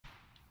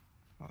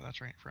that's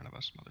right in front of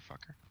us,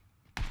 motherfucker.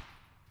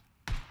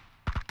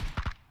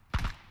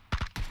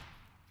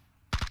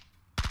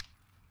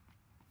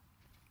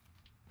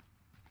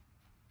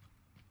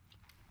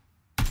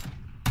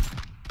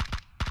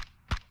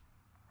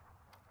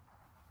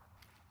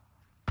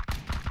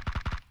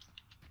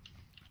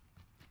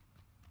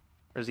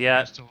 Where's he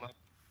at? He's still up.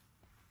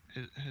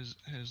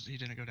 He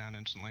didn't go down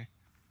instantly.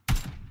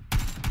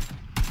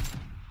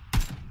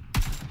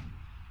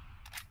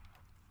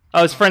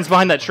 Oh, his friend's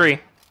behind that tree.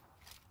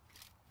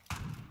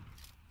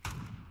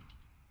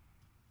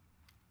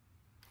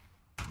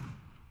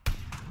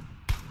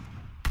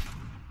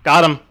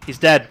 Got him. He's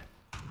dead.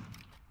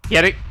 He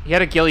had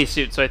a ghillie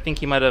suit, so I think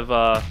he might have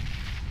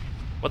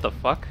what the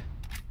fuck?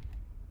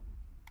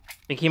 I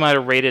think he might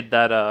have raided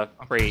that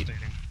crate.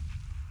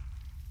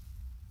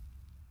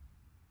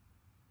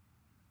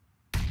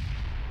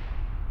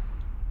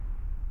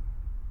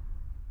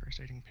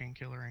 First aiding,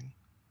 painkillering.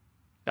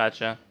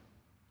 Gotcha.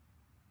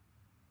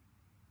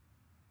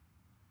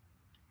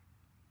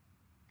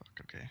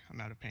 Fuck, okay.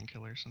 I'm out of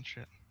painkillers and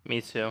shit.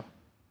 Me too.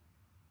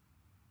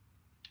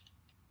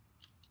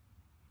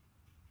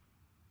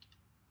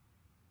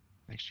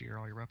 Make sure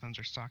all your weapons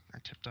are stocked and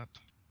are tipped up.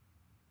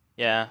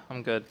 Yeah,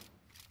 I'm good.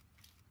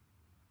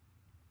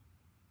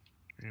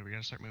 Okay, we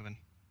gotta start moving.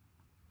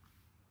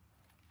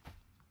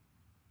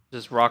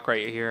 Just rock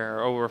right here.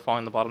 Oh, we're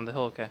falling the bottom of the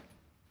hill. Okay.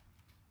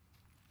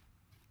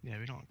 Yeah,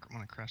 we don't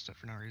want to crest it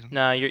for no reason.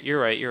 Nah, you're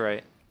right. You're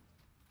right.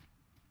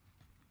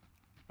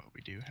 But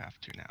we do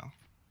have to now.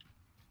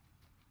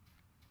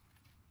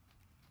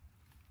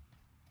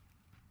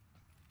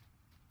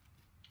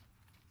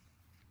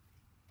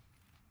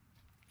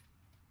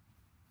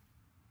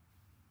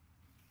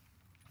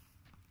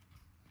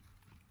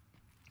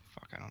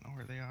 Fuck, I don't know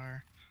where they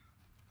are.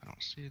 I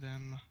don't see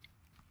them.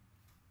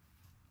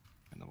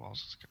 And the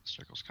walls,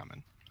 circle's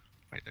coming.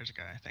 Wait, there's a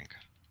guy, I think.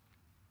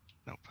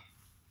 Nope.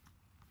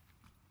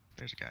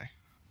 There's a guy.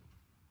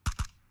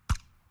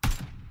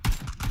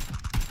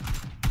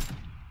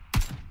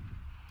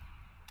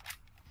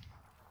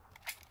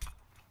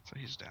 So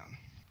he's down.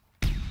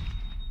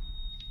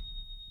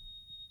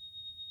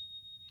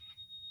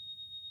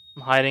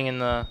 I'm hiding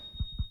in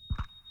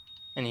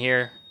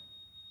here.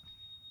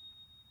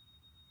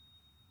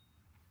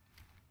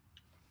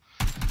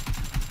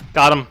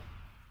 Got him.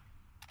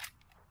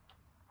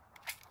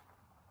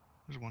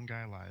 There's one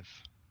guy alive.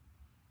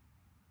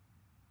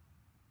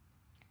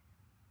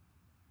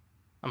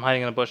 I'm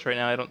hiding in a bush right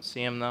now. I don't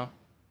see him though.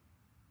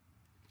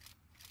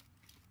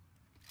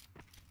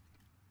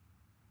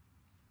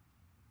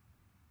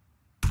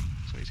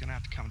 So he's gonna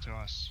have to come to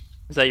us.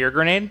 Is that your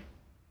grenade?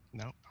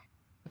 Nope.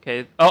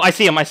 Okay. Oh, I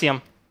see him. I see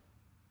him.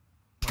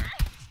 Where?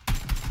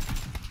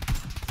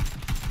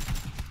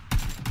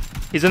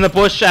 He's in the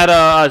bush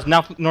at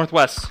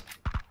northwest.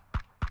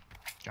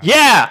 Got him.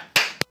 Yeah.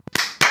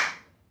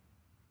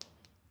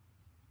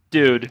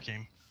 Dude. Good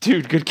game.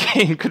 Dude, good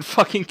game. Good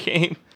fucking game.